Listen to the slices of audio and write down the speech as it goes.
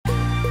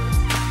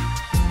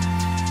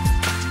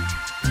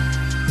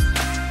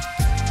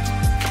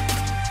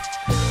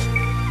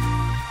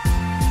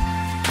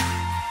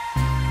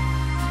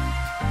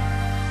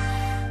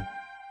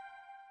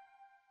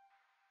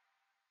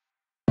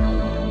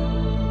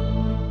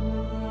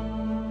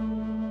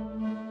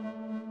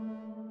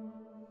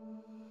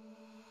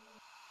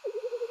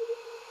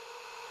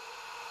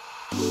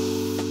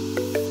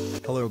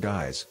Hello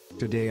guys,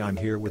 today I'm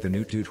here with a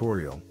new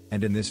tutorial,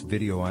 and in this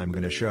video I'm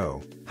gonna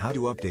show how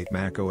to update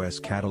macOS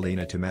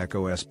Catalina to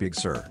macOS Big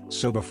Sur.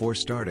 So before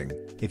starting,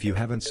 if you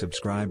haven't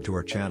subscribed to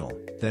our channel,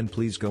 then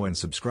please go and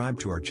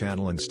subscribe to our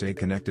channel and stay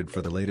connected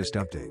for the latest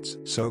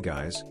updates. So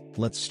guys,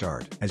 let's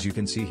start. As you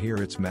can see here,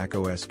 it's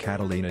macOS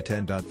Catalina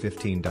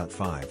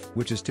 10.15.5,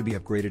 which is to be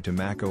upgraded to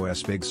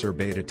macOS Big Sur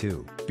Beta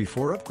 2.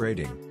 Before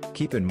upgrading,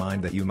 keep in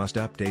mind that you must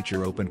update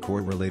your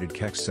OpenCore related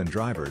kexts and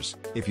drivers.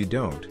 If you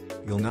don't,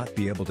 you'll not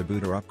be able to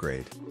boot or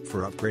upgrade.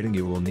 For upgrading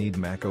you will need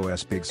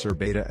macOS Big Sur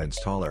Beta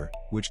Installer,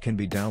 which can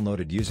be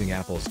downloaded using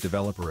Apple's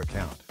developer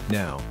account.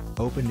 Now,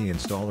 open the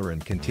installer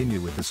and continue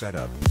with the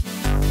setup.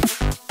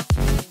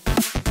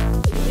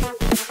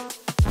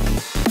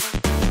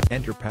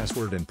 Enter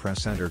password and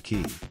press enter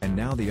key, and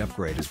now the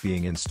upgrade is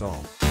being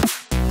installed.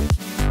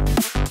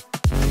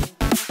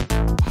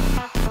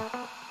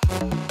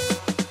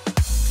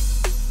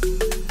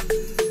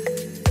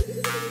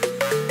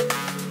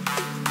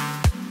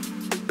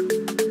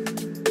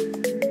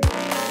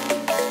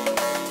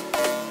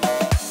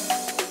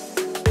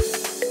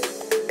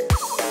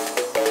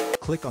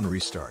 Click on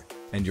restart,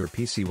 and your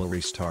PC will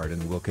restart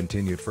and will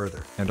continue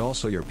further. And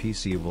also your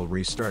PC will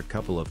restart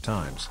couple of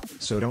times,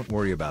 so don't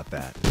worry about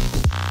that.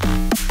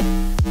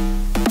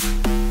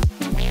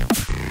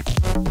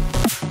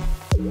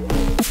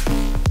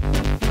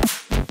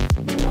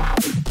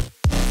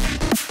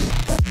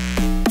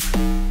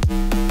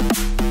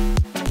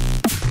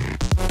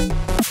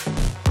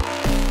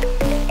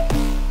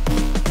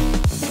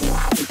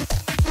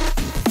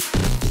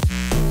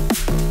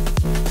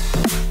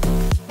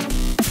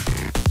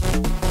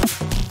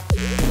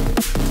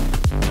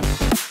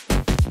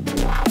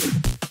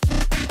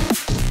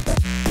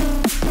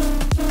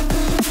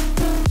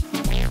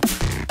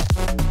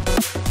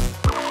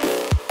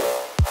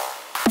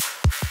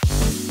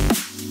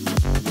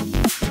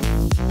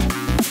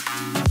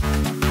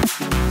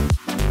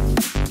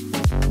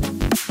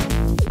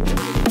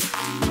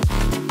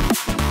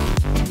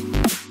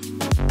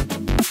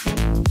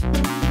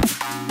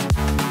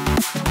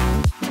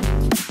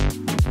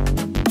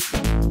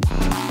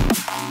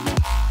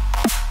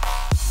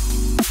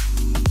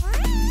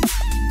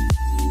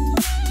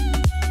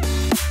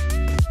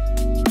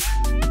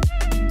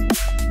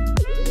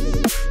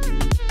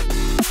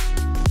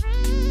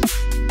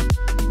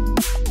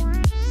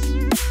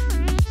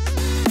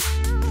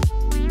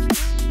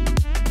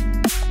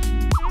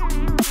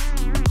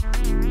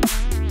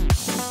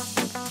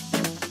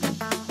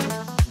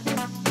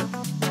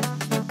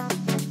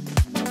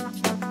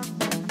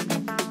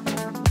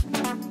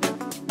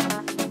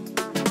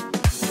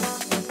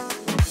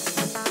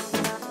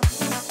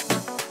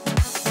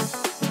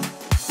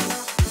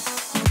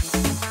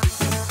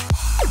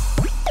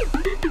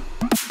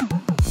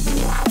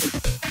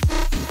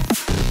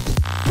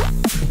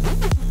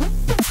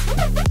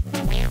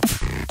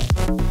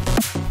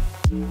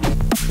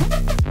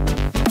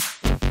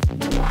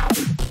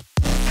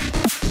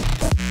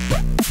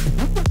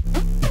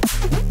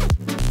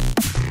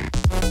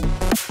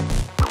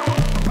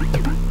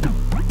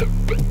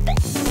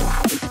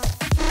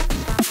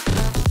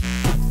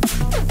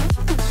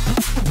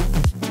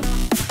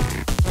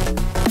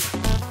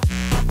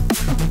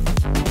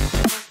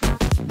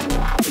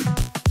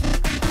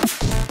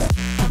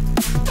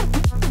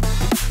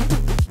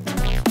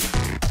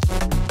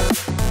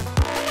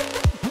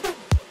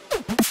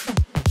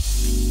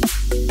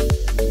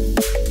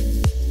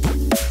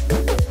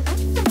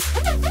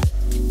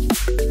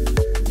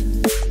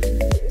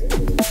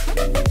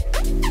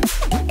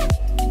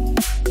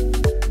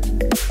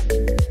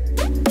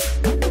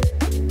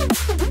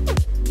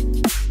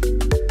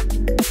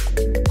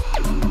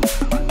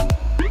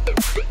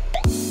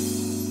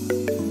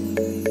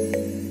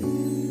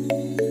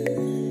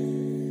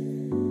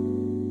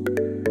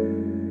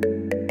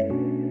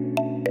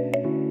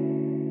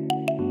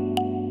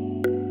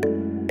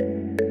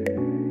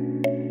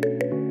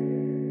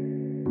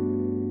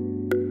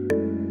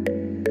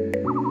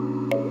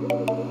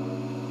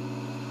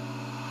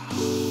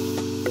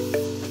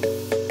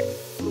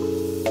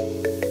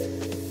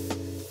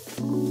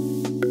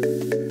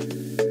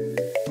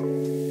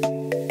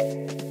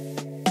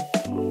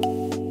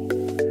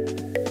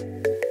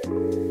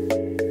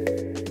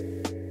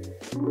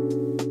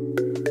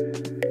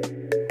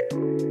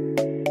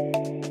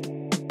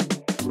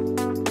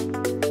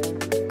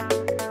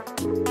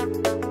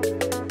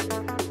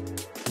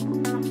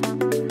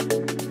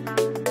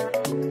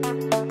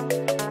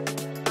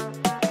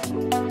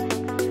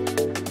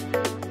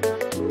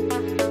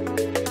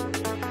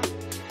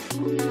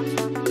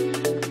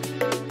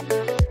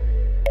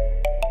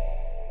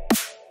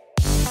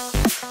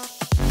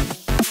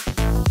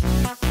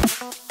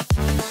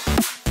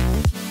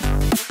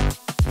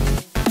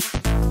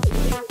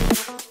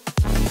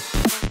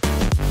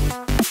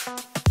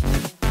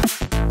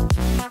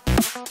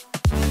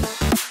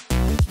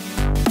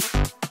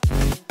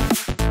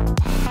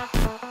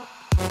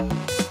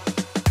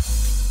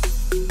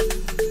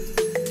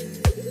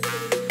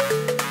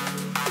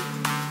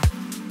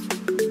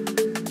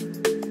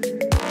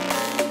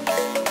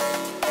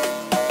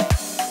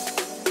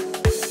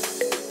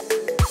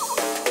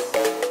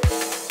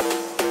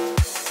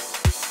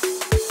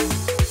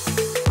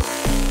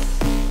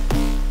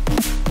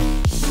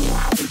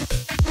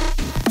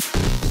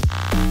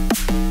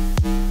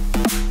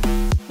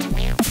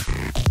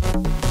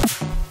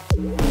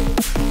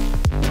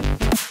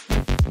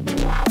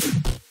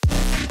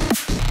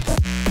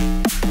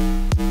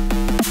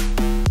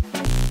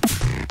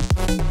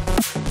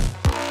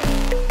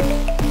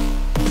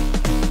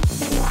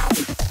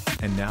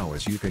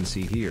 can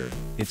see here,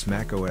 it's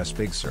macOS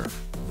Big Sur,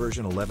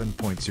 version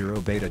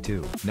 11.0 Beta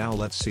 2. Now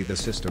let's see the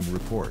system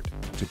report,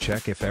 to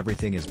check if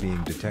everything is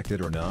being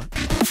detected or not.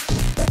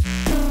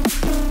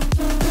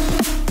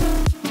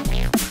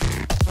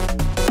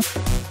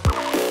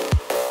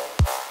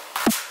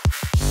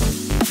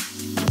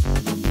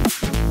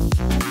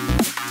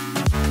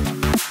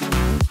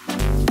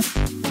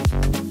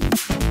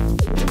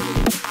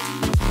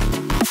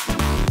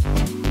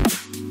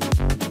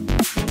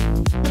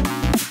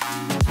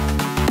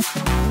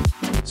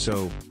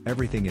 So,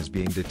 everything is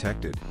being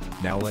detected.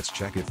 Now let's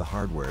check if the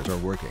hardwares are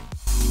working.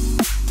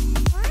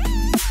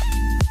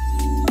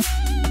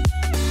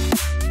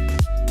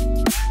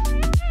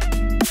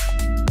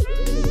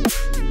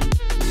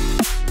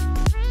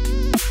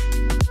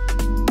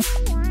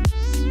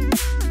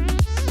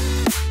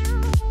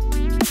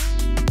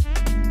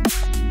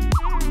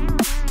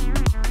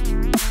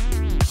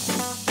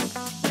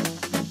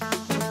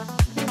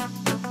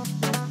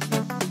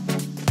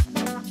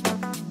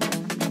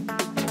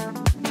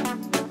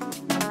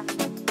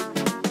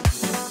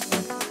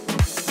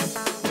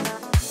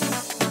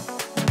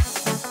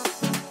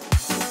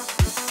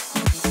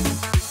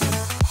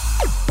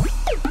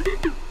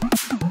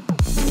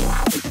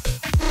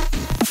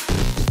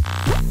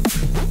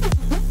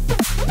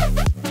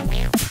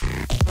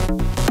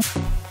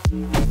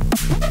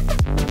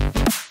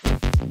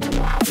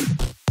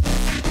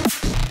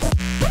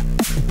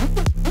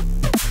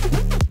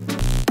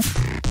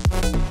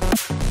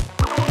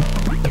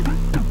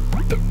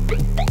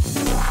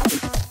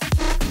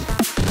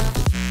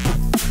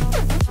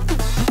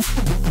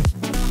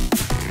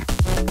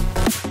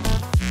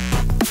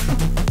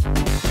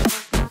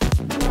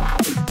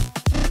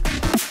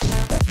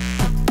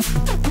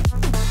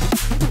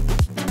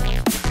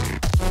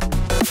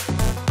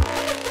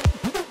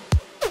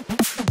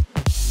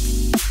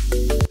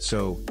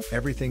 So,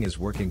 everything is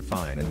working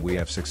fine and we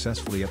have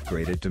successfully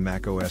upgraded to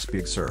macOS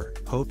Big Sur.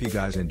 Hope you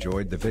guys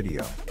enjoyed the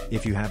video.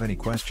 If you have any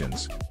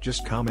questions,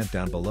 just comment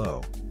down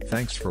below.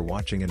 Thanks for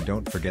watching and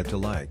don't forget to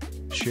like,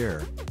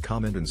 share,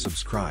 comment and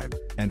subscribe.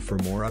 And for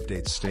more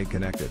updates stay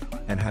connected,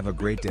 and have a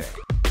great day.